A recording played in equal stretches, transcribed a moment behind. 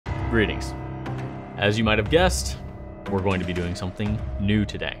Greetings. As you might have guessed, we're going to be doing something new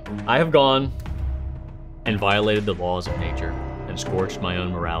today. I have gone and violated the laws of nature and scorched my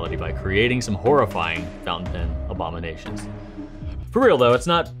own morality by creating some horrifying fountain pen abominations. For real though, it's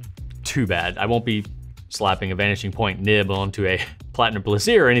not too bad. I won't be slapping a Vanishing Point nib onto a Platinum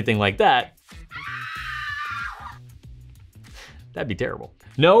Plaisir or anything like that. That'd be terrible.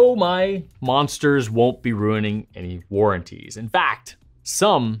 No, my monsters won't be ruining any warranties. In fact,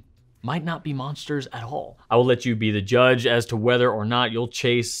 some might not be monsters at all. I will let you be the judge as to whether or not you'll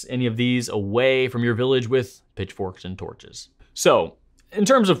chase any of these away from your village with pitchforks and torches. So, in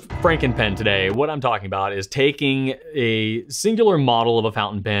terms of Frankenpen today, what I'm talking about is taking a singular model of a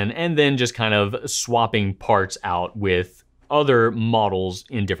fountain pen and then just kind of swapping parts out with other models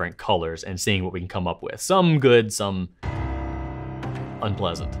in different colors and seeing what we can come up with. Some good, some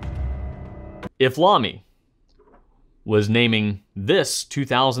unpleasant. If LAMY was naming this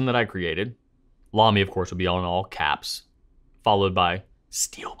 2000 that I created, LAMY of course would be on all caps, followed by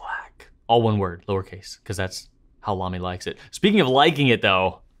steelblack, all one word, lowercase, because that's how LAMY likes it. Speaking of liking it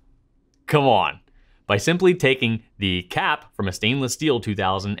though, come on. By simply taking the cap from a stainless steel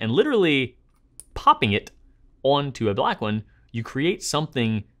 2000 and literally popping it onto a black one, you create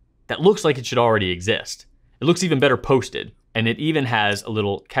something that looks like it should already exist. It looks even better posted, and it even has a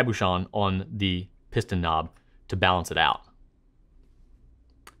little cabochon on the piston knob to balance it out.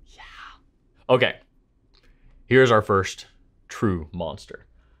 Yeah. Okay, here's our first true monster.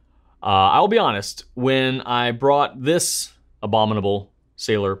 I'll be honest, when I brought this abominable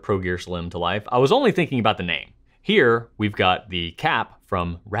Sailor Pro Gear Slim to life, I was only thinking about the name. Here, we've got the cap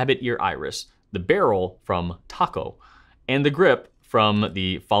from Rabbit Ear Iris, the barrel from Tako, and the grip from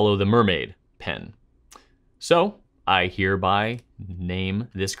the Follow the Mermaid pen. So, I hereby name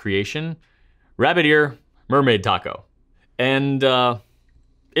this creation Rabbit Ear Mermaid Tako. And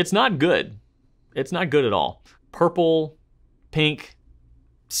it's not good. It's not good at all. Purple, pink,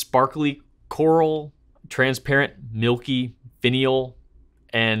 sparkly coral, transparent milky finial,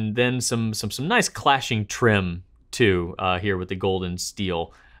 and then some nice clashing trim too here with the golden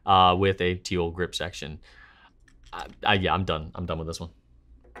steel with a teal grip section. Yeah, I'm done. I'm done with this one.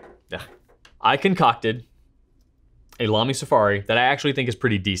 Yeah, I concocted a LAMY Safari that I actually think is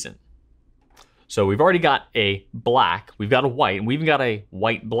pretty decent. So we've already got a black, we've got a white, and we've even got a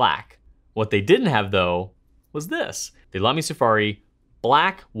white black. What they didn't have though was this. The LAMY Safari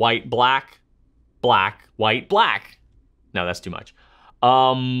black, white, black, black, white, black. No, that's too much.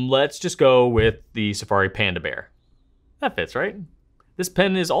 Let's just go with the Safari pandabear. That fits, right? This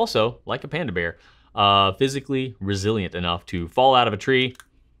pen is also, like a pandabear, physically resilient enough to fall out of a tree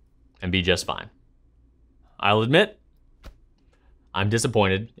and be just fine. I'll admit, I'm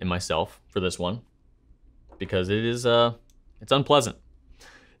disappointed in myself for this one because it is, it's unpleasant.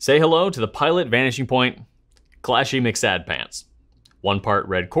 Say hello to the Pilot Vanishing Point Clashy McSadpants. 1 part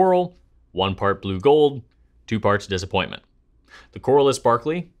red coral, 1 part blue gold, 2 parts disappointment. The coral is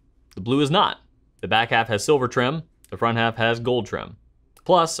sparkly, the blue is not. The back half has silver trim, the front half has gold trim.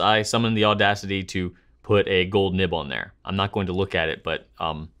 Plus, I summoned the audacity to put a gold nib on there. I'm not going to look at it, but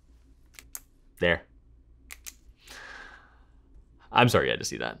there. I'm sorry you had to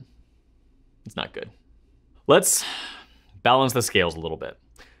see that. It's not good. Let's balance the scales a little bit.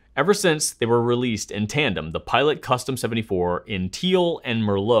 Ever since they were released in tandem, the Pilot Custom 74 in teal and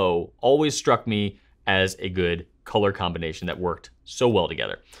merlot always struck me as a good color combination that worked so well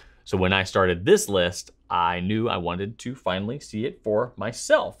together. So when I started this list, I knew I wanted to finally see it for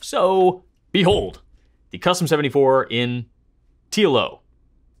myself. So behold, the Custom 74 in Tealo.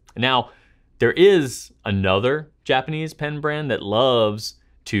 Now, there is another Japanese pen brand that loves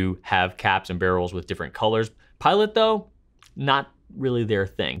to have caps and barrels with different colors. Pilot though, not really their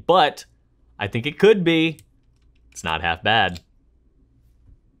thing, but I think it could be. It's not half bad.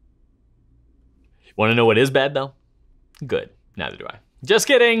 Want to know what is bad though? Good, neither do I. Just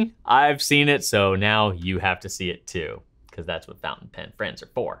kidding, I've seen it, so now you have to see it too, because that's what fountain pen friends are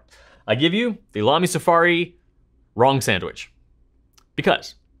for. I give you the LAMY Safari wrong sandwich,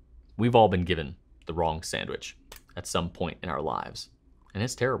 because we've all been given the wrong sandwich at some point in our lives, and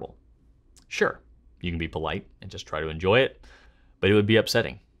it's terrible. Sure, you can be polite and just try to enjoy it, but it would be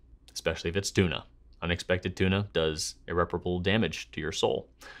upsetting, especially if it's tuna. Unexpected tuna does irreparable damage to your soul,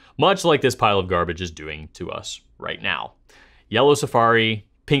 much like this pile of garbage is doing to us right now. Yellow Safari,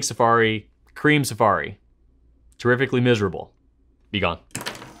 pink Safari, cream Safari. Terrifically miserable. Be gone.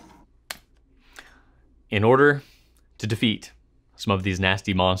 In order to defeat some of these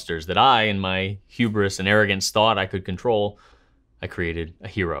nasty monsters that I, in my hubris and arrogance, thought I could control, I created a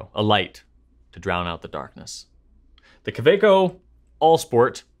hero, a light, to drown out the darkness. The Kaweco All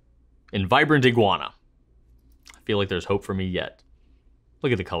Sport in Vibrant Iguana. I feel like there's hope for me yet.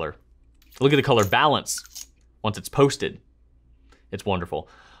 Look at the color. Look at the color balance once it's posted. It's wonderful.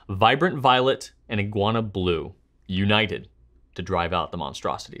 Vibrant Violet and Iguana Blue united to drive out the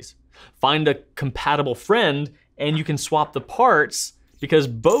monstrosities. Find a compatible friend and you can swap the parts because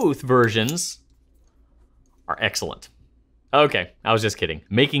both versions are excellent. Okay, I was just kidding.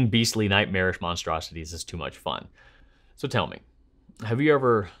 Making beastly nightmarish monstrosities is too much fun. So tell me, have you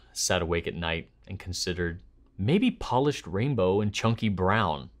ever sat awake at night and considered maybe polished rainbow and chunky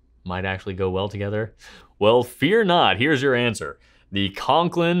brown might actually go well together? Well, fear not, here's your answer. The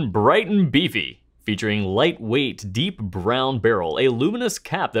Conklin Bright and Beefy, featuring lightweight, deep brown barrel, a luminous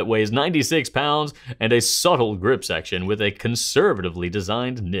cap that weighs 96 pounds, and a subtle grip section with a conservatively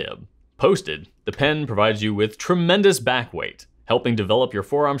designed nib. Posted, the pen provides you with tremendous back weight, helping develop your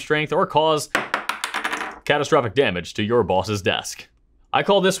forearm strength or cause catastrophic damage to your boss's desk. I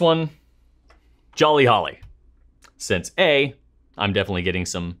call this one Jolly Holly, since A, I'm definitely getting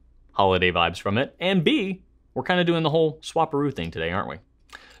some holiday vibes from it, and B, we're kind of doing the whole swaparoo thing today, aren't we?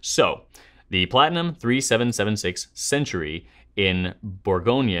 So, the Platinum 3776 Century in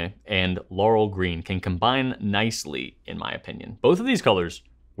Bourgogne and Laurel Green can combine nicely, in my opinion. Both of these colors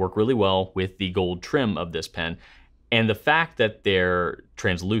work really well with the gold trim of this pen, and the fact that they're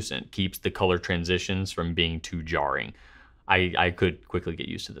translucent keeps the color transitions from being too jarring. I could quickly get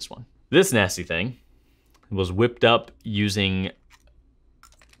used to this one. This nasty thing was whipped up using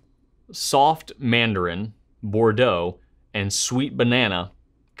soft mandarin, Bordeaux, and sweet banana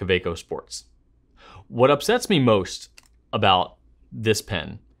Kaweco Sports. What upsets me most about this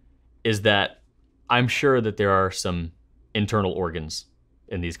pen is that I'm sure that there are some internal organs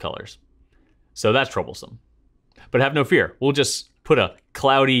in these colors. So that's troublesome. But have no fear, we'll just put a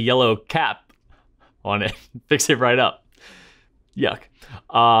cloudy yellow cap on it, fix it right up. Yuck.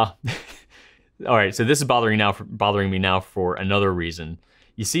 All right, so this is bothering me now for another reason.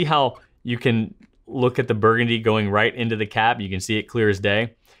 You see how you can look at the burgundy going right into the cap? You can see it clear as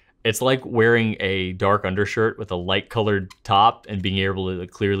day. It's like wearing a dark undershirt with a light colored top and being able to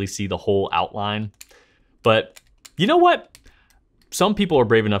clearly see the whole outline. But you know what? Some people are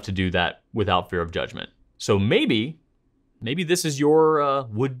brave enough to do that without fear of judgment. So maybe this is your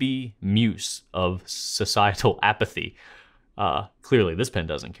would-be muse of societal apathy. Clearly, this pen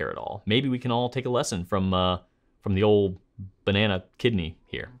doesn't care at all. Maybe we can all take a lesson from the old banana kidney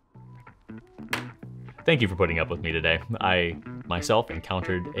here. Thank you for putting up with me today. I myself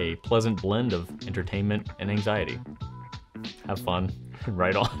encountered a pleasant blend of entertainment and anxiety. Have fun.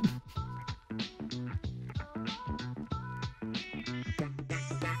 Right on.